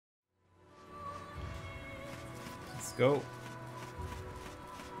Let's go.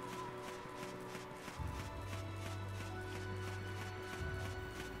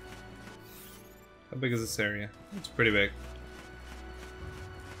 How big is this area? It's pretty big.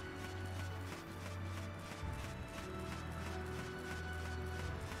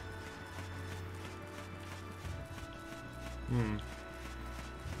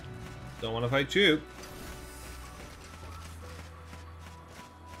 Don't want to fight you.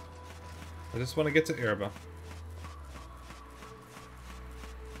 I just want to get to Oerba.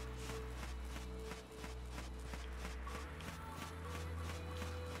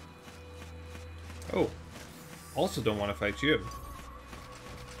 Oh, also don't want to fight you.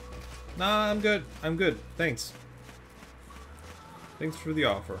 Nah, I'm good. I'm good. Thanks. Thanks for the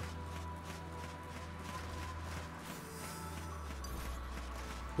offer.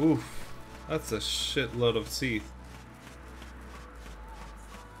 Oof, that's a shitload of Cie'th.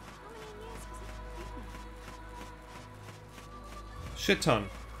 Shit ton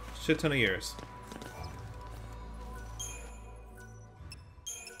of years.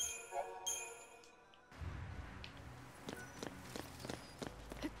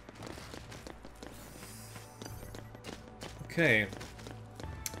 Okay.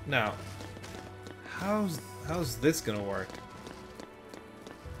 Now, how's this gonna work?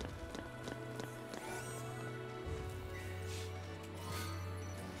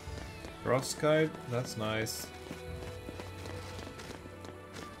 Cross guide, that's nice.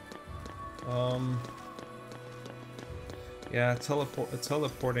 Yeah, a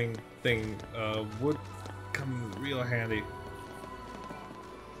teleporting thing would come real handy.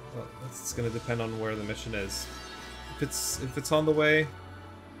 Well, that's gonna depend on where the mission is. If it's on the way,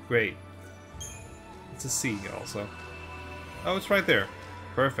 great. It's a C also. Oh, it's right there.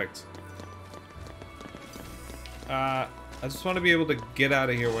 Perfect. I just want to be able to get out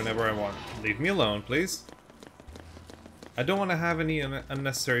of here whenever I want. Leave me alone, please. I don't want to have any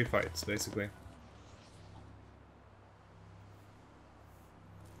unnecessary fights, basically.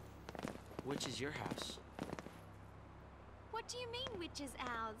 Which is your house? What do you mean, which is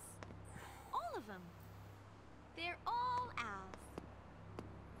ours? All of them. They're all ours.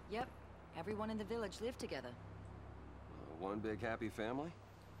 Yep. Everyone in the village lived together. One big happy family?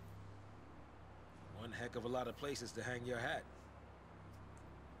 One heck of a lot of places to hang your hat.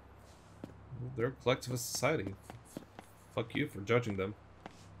 They're a collectivist society. Fuck you for judging them.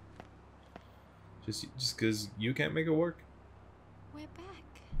 Just because you can't make it work. We're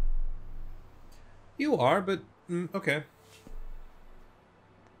back. You are, but okay.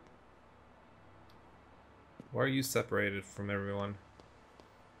 Why are you separated from everyone?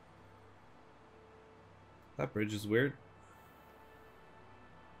 That bridge is weird.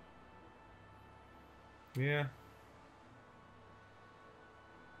 Yeah.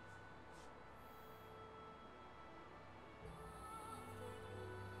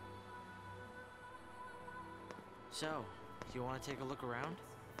 So, you want to take a look around?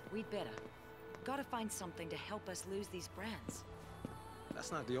 We'd better. Gotta find something to help us lose these brands.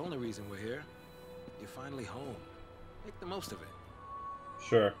 That's not the only reason we're here. You're finally home. Make the most of it.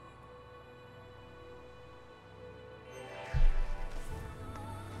 Sure.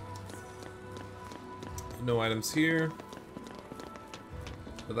 No items here.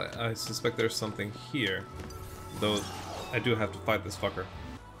 But I suspect there's something here. Though I do have to fight this fucker.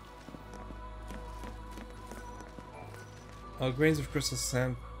 Grains of crystal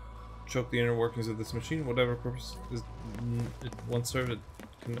sand choke the inner workings of this machine. Whatever purpose is it once served, it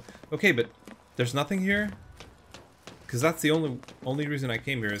can... Okay, but there's nothing here? Because that's the only reason I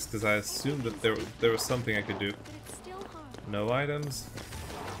came here, is because I assumed that there was something I could do. But it's still hard. No items.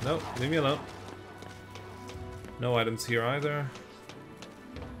 Nope, leave me alone. No items here either.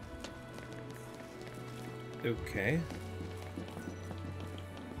 Okay.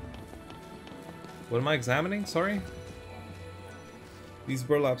 What am I examining? Sorry? These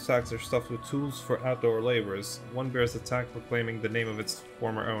burlap sacks are stuffed with tools for outdoor laborers. One bears a tag proclaiming the name of its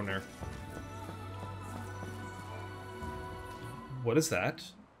former owner. What is that?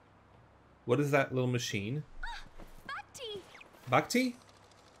 What is that little machine? Bhakti! Bhakti?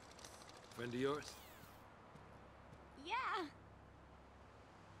 Friend of yours? Yeah.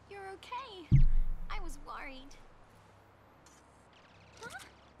 You're okay. I was worried. Huh?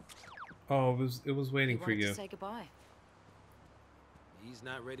 Oh, it was waiting He for wanted you. to say goodbye. He's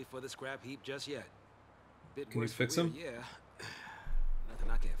not ready for the scrap heap just yet. Bit Can you worse for fix wear, him? Yeah. Nothing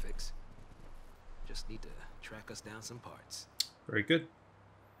I can't fix. Just need to track us down some parts. Very good.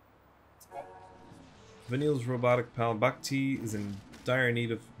 Vanille's robotic pal Bhakti is in dire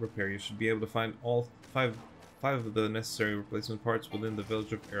need of repair. You should be able to find all five of the necessary replacement parts within the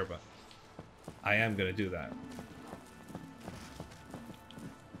village of Oerba. I am gonna do that.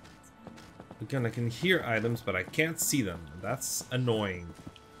 Again, I can hear items, but I can't see them. That's annoying.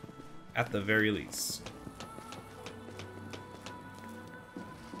 At the very least.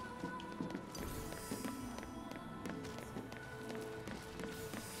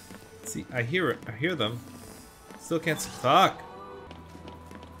 See, I hear it. I hear them. Still can't see. Fuck!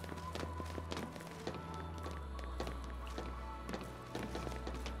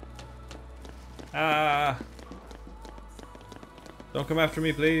 Ah! Don't come after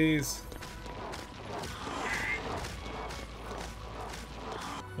me, please.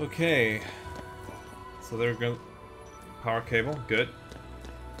 Okay. So they're going power cable, good.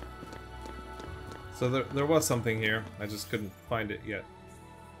 So there was something here. I just couldn't find it yet.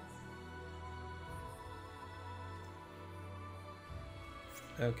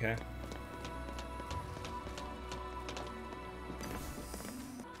 Okay.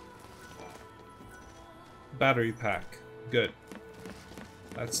 Battery pack. Good.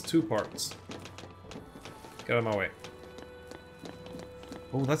 That's 2 parts. Get out of my way.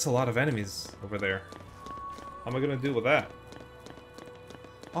 Oh, that's a lot of enemies over there. How am I gonna deal with that?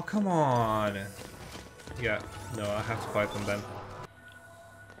 Oh, come on! Yeah, no, I have to fight them then.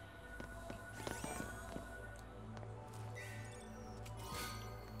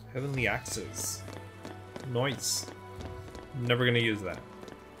 Heavenly Axes. Nice. Never gonna use that.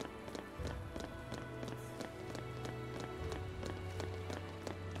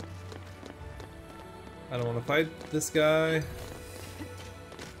 I don't want to fight this guy.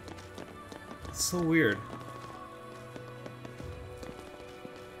 It's so weird.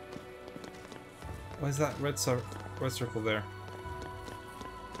 Why is that red circle there?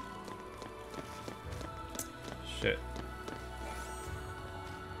 Shit.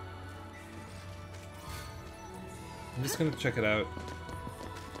 I'm just gonna check it out.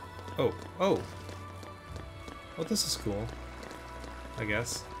 Oh, oh! Oh, this is cool. I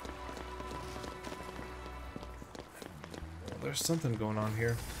guess. There's something going on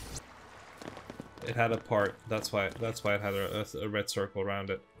here. It had a part. That's why it had a red circle around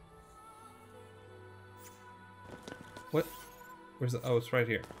it. What? Where's the? Oh, it's right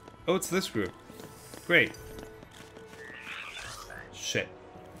here. Oh, it's this group. Great. Shit.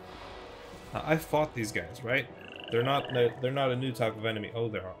 I fought these guys, right? They're not a new type of enemy. Oh,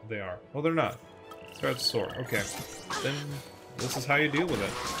 they are. Oh, they're not. Start the sword. Okay. Then this is how you deal with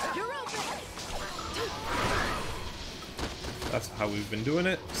it. That's how we've been doing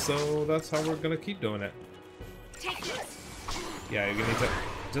it, so that's how we're gonna keep doing it. Yeah, you're gonna need to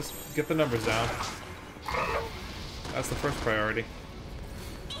just get the numbers down. That's the first priority.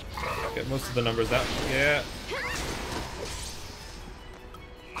 Get most of the numbers down. Yeah.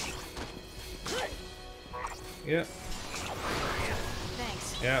 Yeah.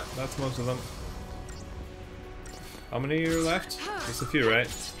 Thanks. Yeah, that's most of them. How many are left? Just a few, right?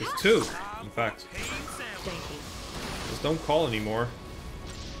 Just 2, in fact. Thank you. Just don't call anymore.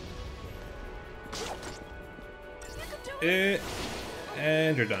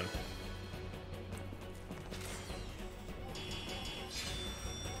 And you're done.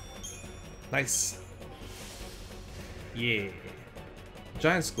 Nice. Yeah.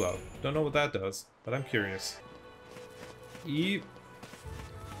 Giant's Glove. Don't know what that does, but I'm curious. Yep.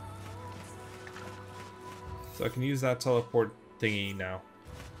 So I can use that teleport thingy now.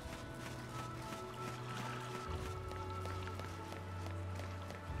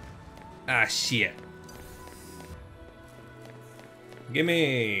 Ah, shit.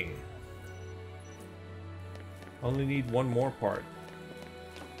 Gimme! Only need one more part.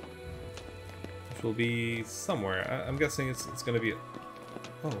 Which will be somewhere. I'm guessing it's gonna be...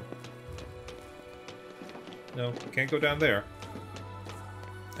 Oh. No, can't go down there.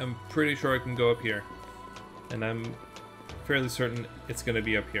 I'm pretty sure I can go up here. And I'm fairly certain it's gonna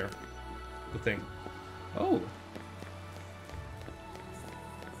be up here. The thing. Oh!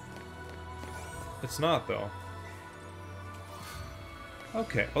 It's not, though.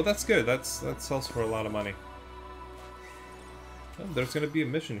 Okay. Oh, that's good. That sells for a lot of money. Oh, there's gonna be a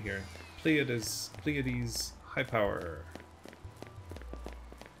mission here. Pleiades High Power.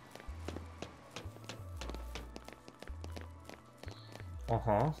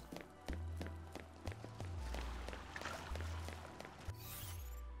 Uh-huh.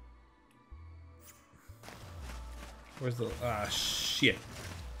 Where's the... Ah, shit.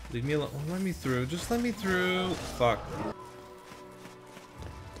 Leave me alone. Oh, let me through. Just let me through. Fuck.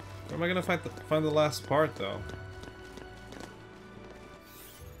 Where am I gonna find the last part, though?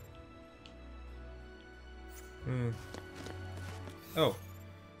 Oh.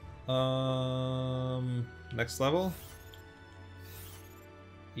 Next level?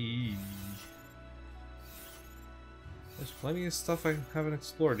 Eee. There's plenty of stuff I haven't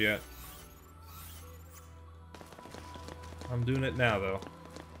explored yet. I'm doing it now, though.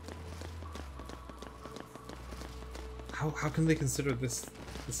 How can they consider this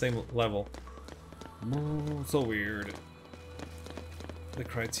the same level? So weird. The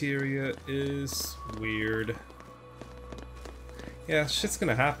criteria is weird. Yeah, shit's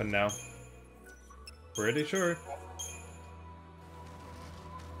gonna happen now. Pretty sure.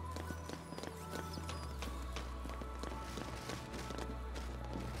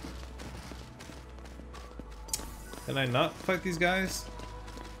 Can I not fight these guys?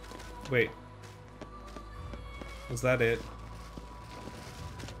 Wait. Was that it?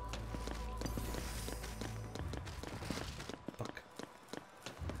 Fuck.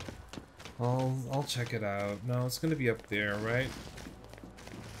 I'll check it out. No, it's gonna be up there, right?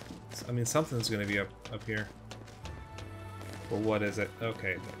 I mean, something's gonna be up here. But what is it?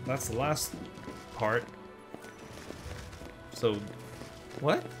 Okay, that's the last part. So,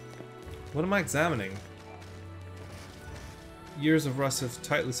 what? What am I examining? Years of rust have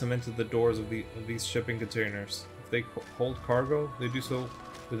tightly cemented the doors of these shipping containers. If they hold cargo, they do so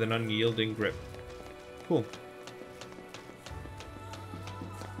with an unyielding grip. Cool.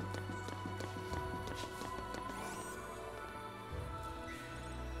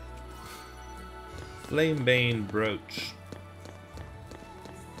 Flamebane brooch.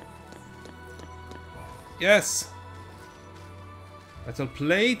 Yes! Metal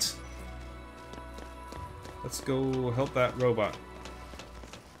plate! Let's go help that robot.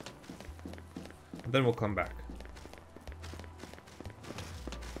 And then we'll come back.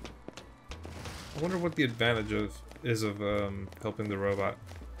 I wonder what the advantage is of helping the robot.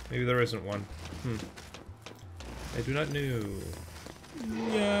 Maybe there isn't one. I do not know.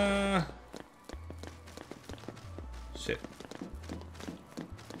 Yeah. Shit.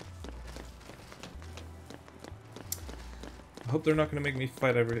 I hope they're not going to make me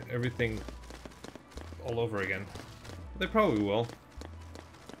fight everything all over again. They probably will.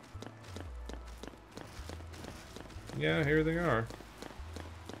 Yeah, here they are.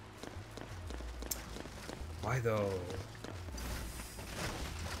 Why though?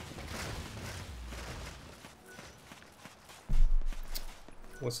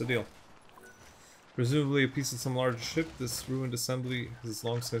 What's the deal? Presumably a piece of some larger ship, this ruined assembly has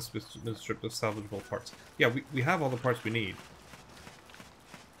long since been stripped of salvageable parts. Yeah, we have all the parts we need.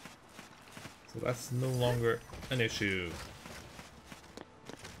 So that's no longer an issue.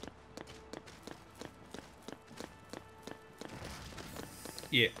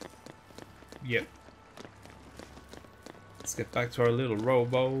 Yeah. Yep. Let's get back to our little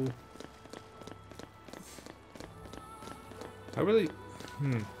robo. I really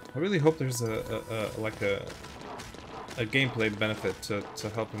hope there's a gameplay benefit to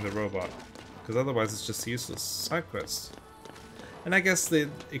helping the robot, because otherwise it's just useless side quest. And I guess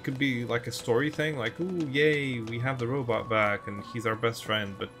it could be like a story thing, like, ooh, yay, we have the robot back and he's our best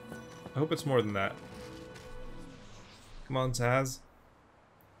friend, but I hope it's more than that. Come on, Taz.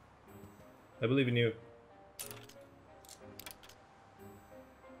 I believe in you.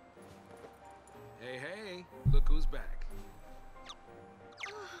 Hey, hey, look who's back.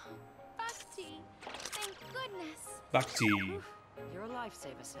 Oh, Bhakti, thank goodness. Bhakti. You're a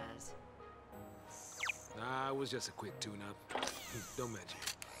lifesaver, Saz. Nah, it was just a quick tune-up. Don't mention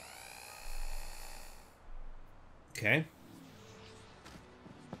it. Okay.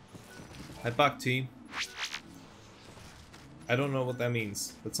 Hi, Bhakti. I don't know what that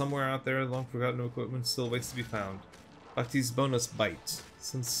means, but somewhere out there, long forgotten equipment still waits to be found. Bhakti's bonus bite.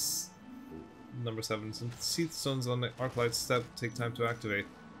 Since number 7, since Cie'th stones on the Arclight step take time to activate.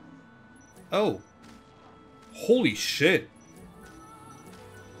 Oh! Holy shit!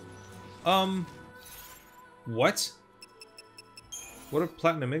 What? What are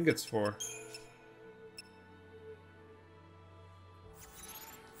platinum ingots for?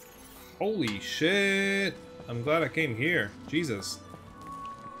 Holy shit! I'm glad I came here. Jesus.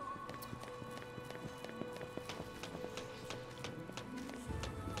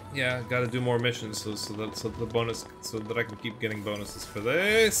 Yeah, gotta do more missions so that I can keep getting bonuses for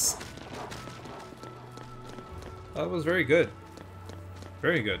this. That was very good.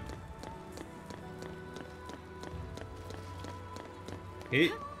 Very good.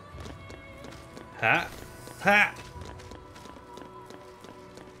 Hit. Ha. Ha.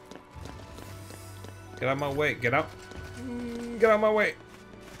 Get out of my way. Get out. Get out of my way.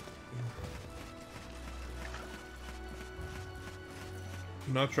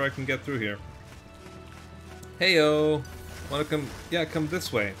 I'm not sure I can get through here. Heyo. Wanna come? Yeah, come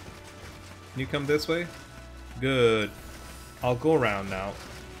this way. Can you come this way? Good. I'll go around now.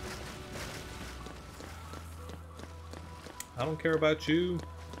 I don't care about you.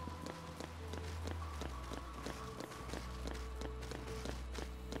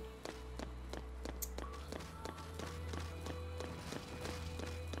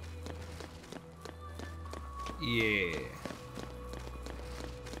 Yeah.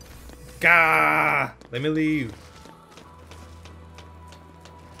 Gah! Let me leave.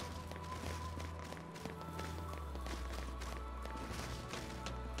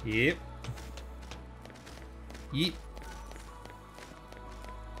 Yep. Yeet.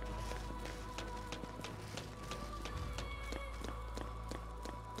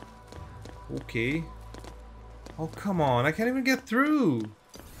 Okay. Oh, come on. I can't even get through.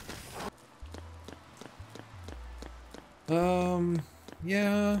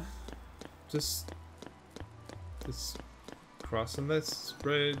 Yeah. Just crossing this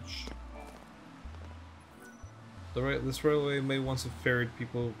bridge. This railway may once have ferried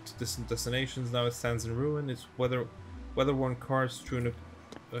people to distant destinations. Now it stands in ruin. Its weather-worn cars strewn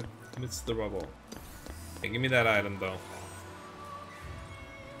amidst the rubble. Hey, give me that item, though.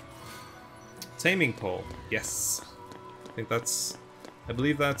 Taming pole. Yes. I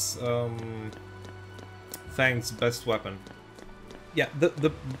believe that's Fang's best weapon. Yeah.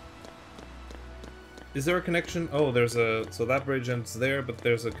 Is there a connection? Oh, so that bridge ends there, but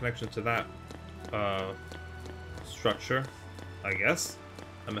there's a connection to that structure, I guess.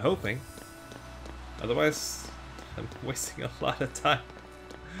 I'm hoping. Otherwise, I'm wasting a lot of time.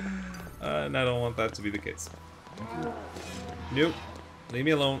 And I don't want that to be the case. Nope. Leave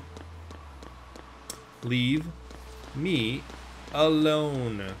me alone. Leave me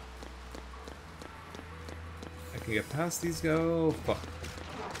alone. I can get past these. Go. Fuck.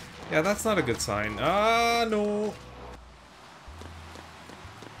 Yeah, that's not a good sign. Ah, no.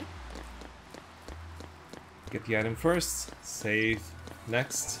 Get the item first. Save.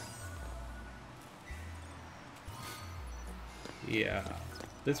 Next. Yeah.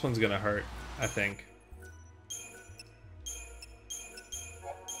 This one's gonna hurt, I think.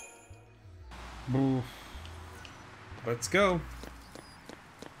 Oof. Let's go.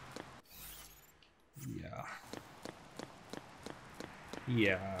 Yeah.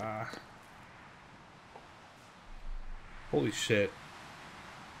 Yeah. Holy shit.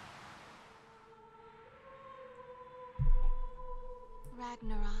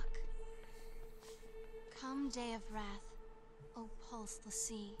 Ragnarok. Come, day of wrath, O pulse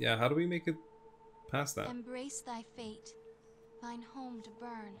fal'Cie. Yeah, how do we make it past that? Embrace thy fate, thine home to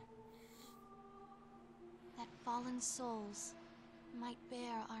burn, that fallen souls might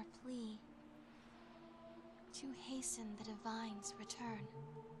bear our plea to hasten the divine's return.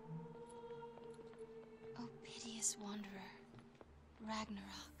 O piteous wanderer,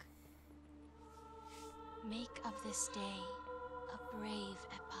 Ragnarok, make of this day a brave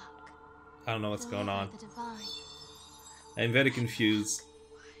epoch. I don't know what's going on. The divine. I'm very confused.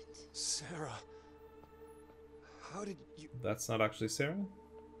 Sarah, how did you... That's not actually Sarah?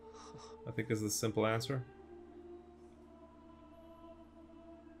 I think is the simple answer.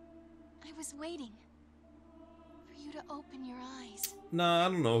 I was waiting for you to open your eyes. Nah, I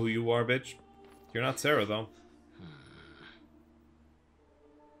don't know who you are, bitch. You're not Sarah, though.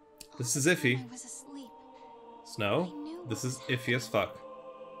 This is iffy. I was asleep. Snow, this is iffy as fuck.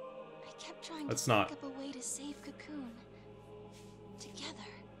 I kept trying Let's to not. think of a way to save Cocoon. Together.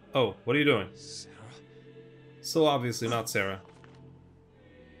 Oh, what are you doing? Sarah? So obviously not Sarah.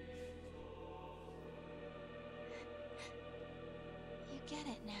 You get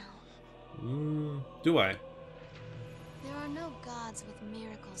it now. Do I? There are no gods with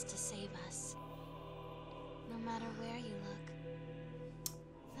miracles to save us. No matter where you look.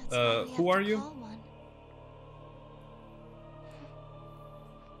 That's why we who have are to you? call one.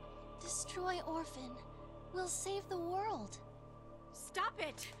 Destroy Orphan. We'll save the world. Stop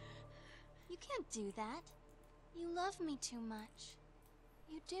it! You can't do that. You love me too much.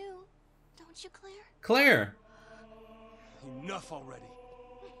 You do, don't you, Claire? Claire! Enough already.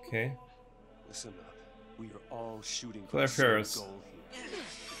 Okay. Listen up. We are all shooting for Claire the same Ferris. goal here.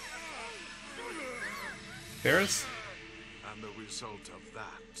 Ferris? And the result of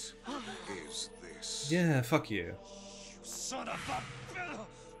that is this. Yeah, fuck you. Son of a...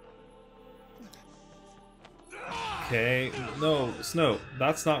 Okay. No, Snow,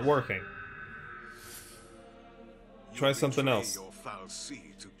 that's not working. Try You something betray else. Your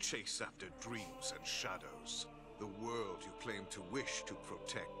fal'Cie to chase after dreams and shadows. The world you claim to wish to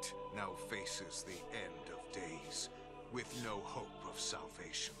protect now faces the end of days, with no hope of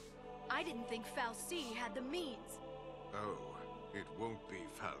salvation. I didn't think fal'Cie had the means. Oh, it won't be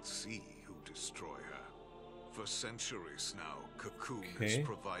fal'Cie who destroy her. For centuries now, Cocoon has Okay.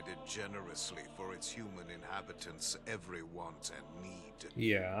 provided generously for its human inhabitants every want and need.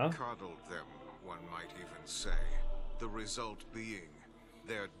 Yeah. Coddled them, one might even say. The result being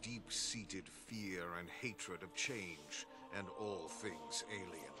their deep-seated fear and hatred of change and all things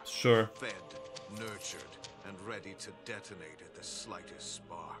alien. Sure. Fed, nurtured, and ready to detonate at the slightest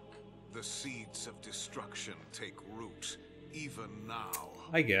spark. The seeds of destruction take root, even now.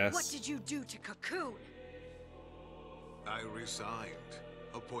 I guess. What did you do to Cocoon? I resigned,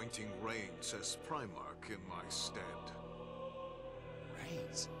 appointing Reigns as Primarch in my stead.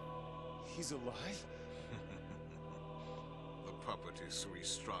 Reigns? He's alive? The puppet is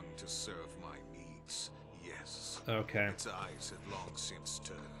restrung to serve my needs, yes. Okay. Its eyes had long since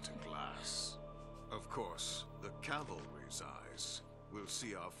turned to glass. Of course, the cavalry's eyes will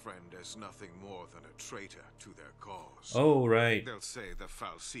see our friend as nothing more than a traitor to their cause. Oh, right. They'll say the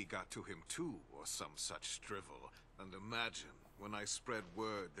fal'Cie got to him too, or some such drivel. And imagine when I spread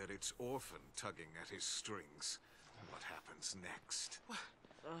word that it's Orphan tugging at his strings. What happens next?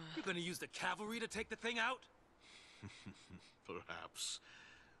 You gonna use the cavalry to take the thing out? Perhaps.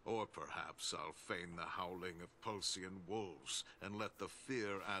 Or perhaps I'll feign the howling of Pulsian wolves and let the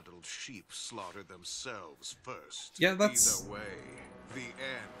fear-addled sheep slaughter themselves first. Yeah, that's... Either way, the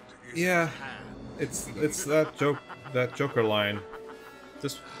end is Yeah. at hand. It's that Joker line.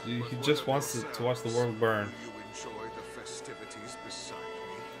 He just wants to watch the world burn. Will you enjoy the festivities beside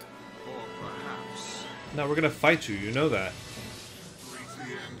me? Or perhaps No, we're gonna fight you. You know that. reach the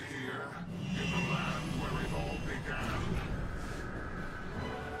end here, in the land where it all began.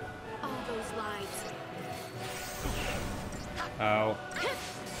 All those lies. Ow.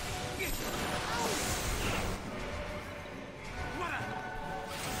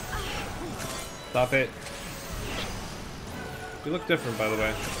 Stop it. You look different, by the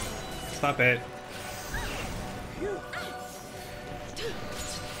way. Stop it.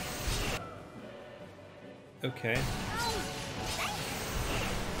 Okay.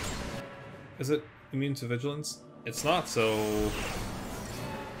 Is it immune to vigilance? It's not, so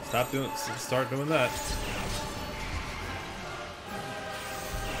start doing that.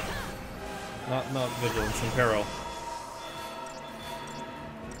 Not vigilance, in peril.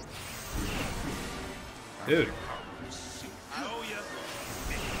 Dude. I owe ya.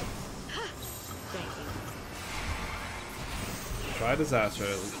 Try disaster.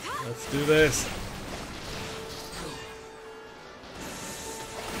 Let's do this.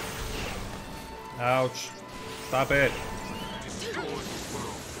 Ouch. Stop it.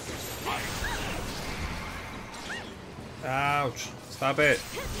 Ouch. Stop it.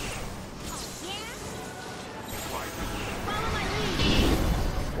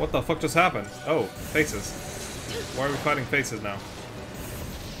 What the fuck just happened? Oh, faces. Why are we fighting faces now?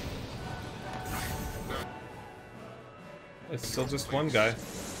 It's still just one guy.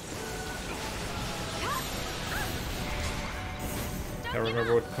 Can't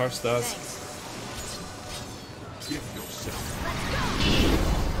remember what Kars does.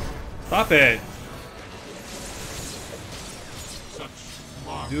 Stop it!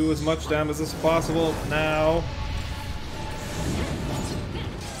 Do as much damage as possible now.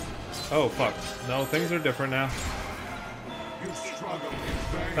 Oh fuck. No, things are different now.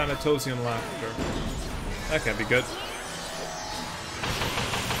 Thanatosian laughter. That can't be good.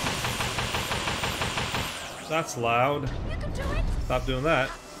 That's loud. Stop doing that.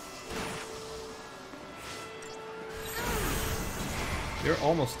 You're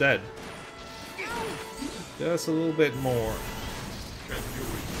almost dead. Just a little bit more.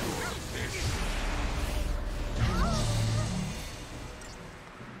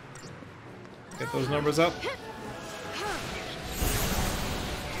 Get those numbers up.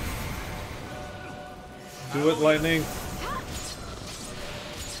 Do it, lightning.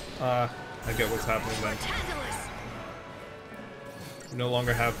 I get what's happening then. You no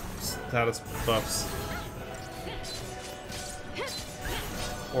longer have status buffs.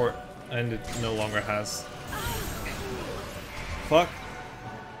 And it no longer has. Fuck.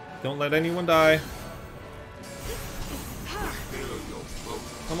 Don't let anyone die.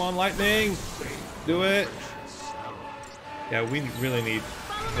 Come on, lightning! Do it! Yeah, we really need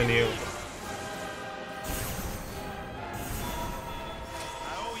Vinny.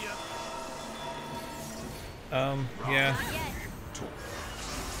 Yeah.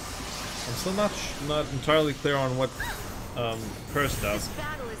 I'm still not entirely clear on what Curse does.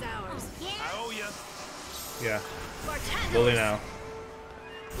 Battle is ours. I owe ya. Yeah. Lily now.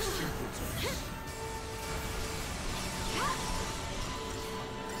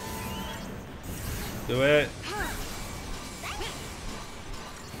 Do it.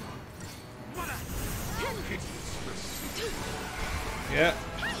 Yeah.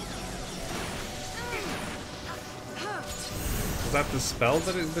 Was that the spell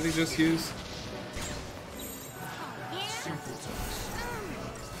that he just used?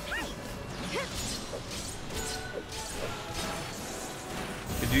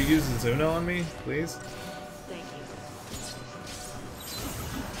 Could you use Zuno on me, please?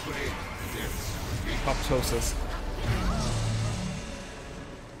 Apoptosis.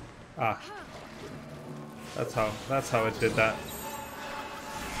 Ah. That's how it did that.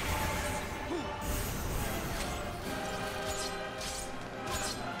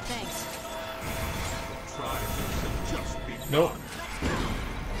 Thanks. Nope.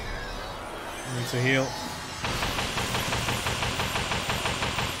 Needs to heal.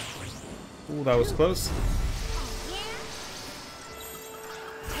 Ooh, that was close.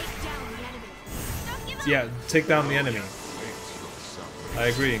 Yeah, take down the enemy. I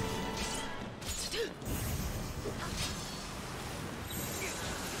agree.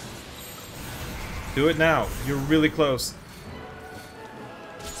 Do it now. You're really close.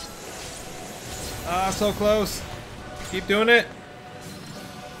 Ah, so close. Keep doing it.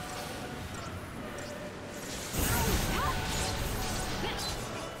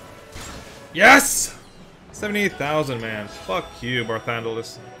 Yes! 78,000, man. Fuck you,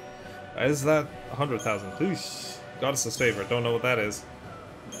 Barthandelus. Is that 100,000? Oosh. Goddess's favorite. Don't know what that is.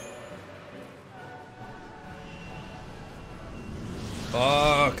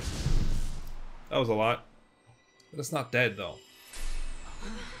 Fuck. That was a lot. But it's not dead, though.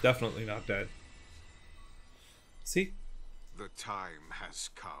 Definitely not dead. See? The time has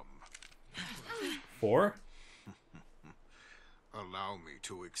come. 4? Allow me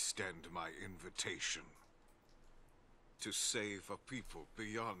to extend my invitation. To save a people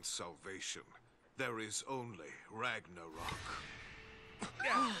beyond salvation, there is only Ragnarok.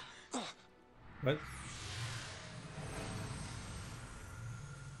 What?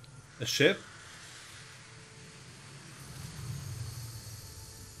 A ship?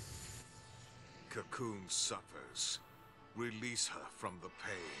 Cocoon suffers. Release her from the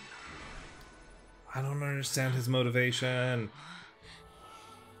pain. I don't understand his motivation.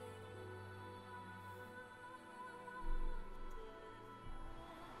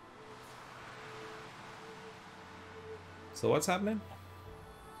 So what's happening?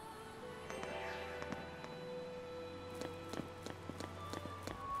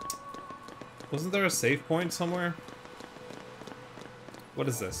 Wasn't there a save point somewhere? What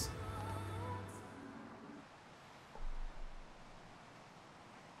is this?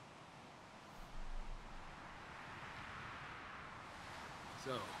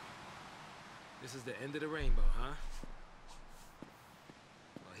 So, this is the end of the rainbow, huh?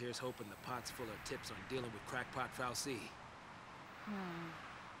 Well, here's hoping the pot's full of tips on dealing with crackpot fal'Cie.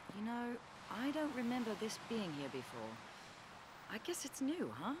 You know, I don't remember this being here before. I guess it's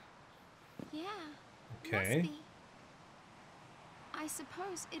new, huh? Yeah. Okay. Must be. I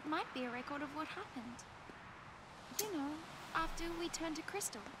suppose it might be a record of what happened. You know, after we turned to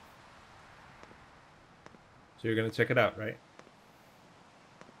crystal. So you're gonna check it out, right?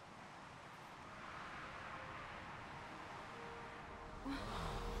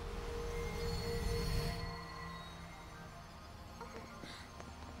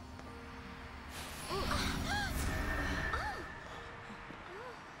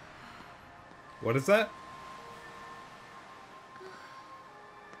 What is that?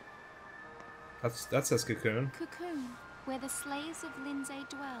 That says cocoon. Cocoon, where the slaves of Lindsay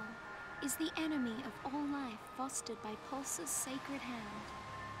dwell, is the enemy of all life fostered by Pulse's sacred hand.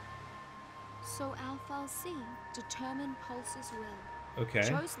 So our fal'Cie determined Pulse's will, Okay.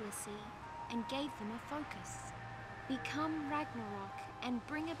 chose l'Cie, and gave them a focus. Become Ragnarok and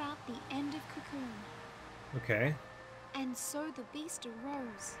bring about the end of Cocoon. Okay. And so the beast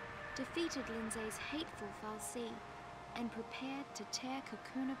arose, defeated Lindsay's hateful fal'Cie, and prepared to tear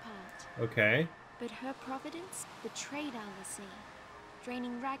Cocoon apart. Okay. But her providence betrayed our l'Cie,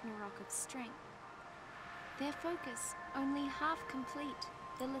 draining Ragnarok of strength. Their focus only half complete,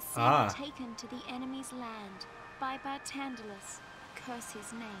 the l'Cie were taken to the enemy's land by Barthandelus, curse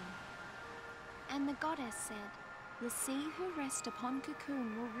his name. And the goddess said, l'Cie who rest upon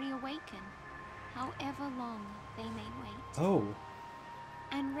Cocoon will reawaken, however long they may wait. Oh.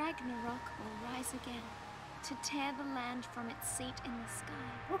 And Ragnarok will rise again, to tear the land from its seat in the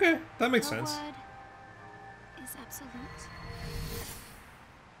sky. Okay, that makes Her sense. word is absolute.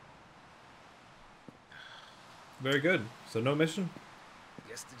 Very good. So no mission?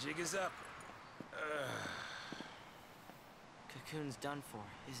 Guess the jig is up. Cocoon's done for,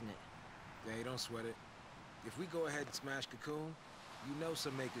 isn't it? Hey, don't sweat it. If we go ahead and smash Cocoon, you know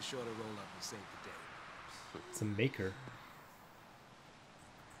some makers sure to roll up and save the day. It's a maker.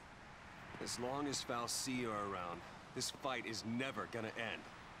 As long as fal'Cie are around, this fight is never gonna end.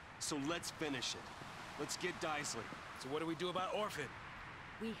 So let's finish it. Let's get Daisley. So what do we do about Orphan?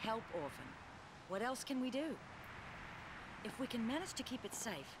 We help Orphan. What else can we do? If we can manage to keep it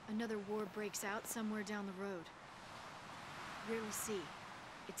safe. Another war breaks out somewhere down the road. We'll see.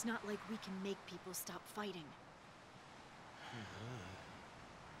 It's not like we can make people stop fighting.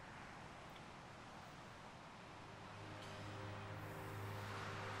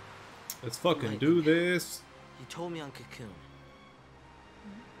 Let's fucking Right. do this. You told me on Cocoon.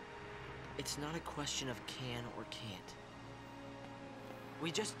 It's not a question of can or can't.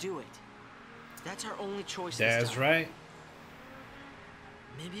 We just do it. That's our only choice this That's time. right.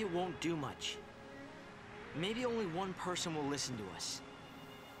 Maybe it won't do much. Maybe only one person will listen to us.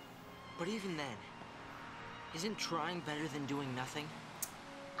 But even then, isn't trying better than doing nothing?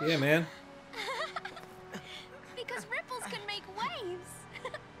 Yeah, man. Because ripples can make waves.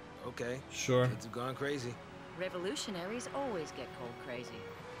 Okay. Sure. Kids have gone crazy. Revolutionaries always get cold crazy.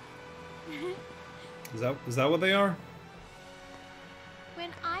 Is that what they are?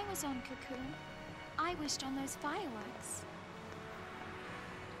 When I was on Cocoon, I wished on those fireworks.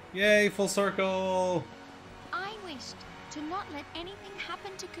 Yay, full circle. I wished to not let anything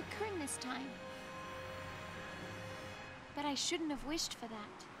happen to Cocoon this time. But I shouldn't have wished for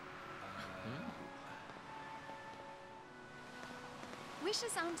that.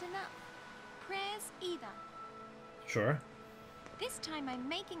 Wishes aren't enough. Prayers either. Sure. This time I'm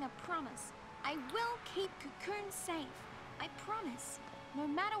making a promise. I will keep Cocoon safe. I promise. No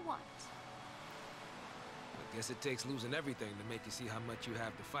matter what. I guess it takes losing everything to make you see how much you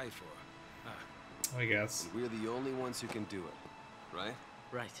have to fight for. Huh. I guess. And we're the only ones who can do it, right?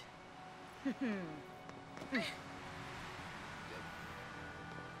 Right.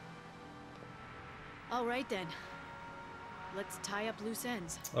 All right then. Let's tie up loose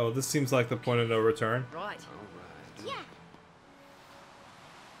ends. Oh, this seems like the point of no return. Right. All right. Yeah.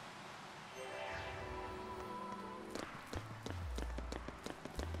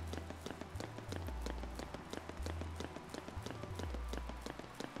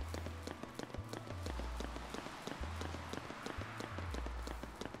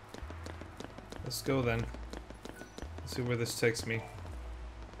 Let's go then. Let's see where this takes me.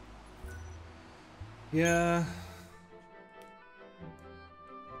 Yeah.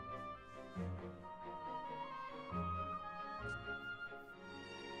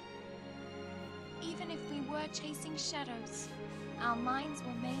 Even if we were chasing shadows, our minds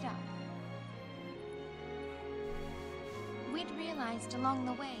were made up. We'd realized along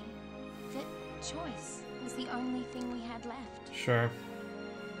the way that choice was the only thing we had left. Sure.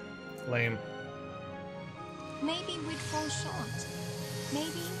 Lame. Maybe we'd fall short.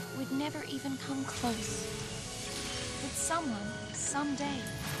 Maybe we'd never even come close. But someone, someday,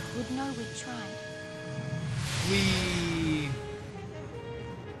 would know we'd tried. Whee!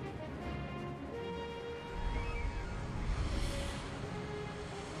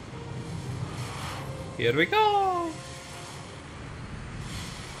 Here we go!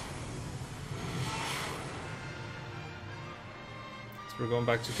 So we're going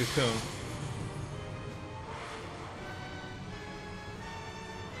back to Cocoon.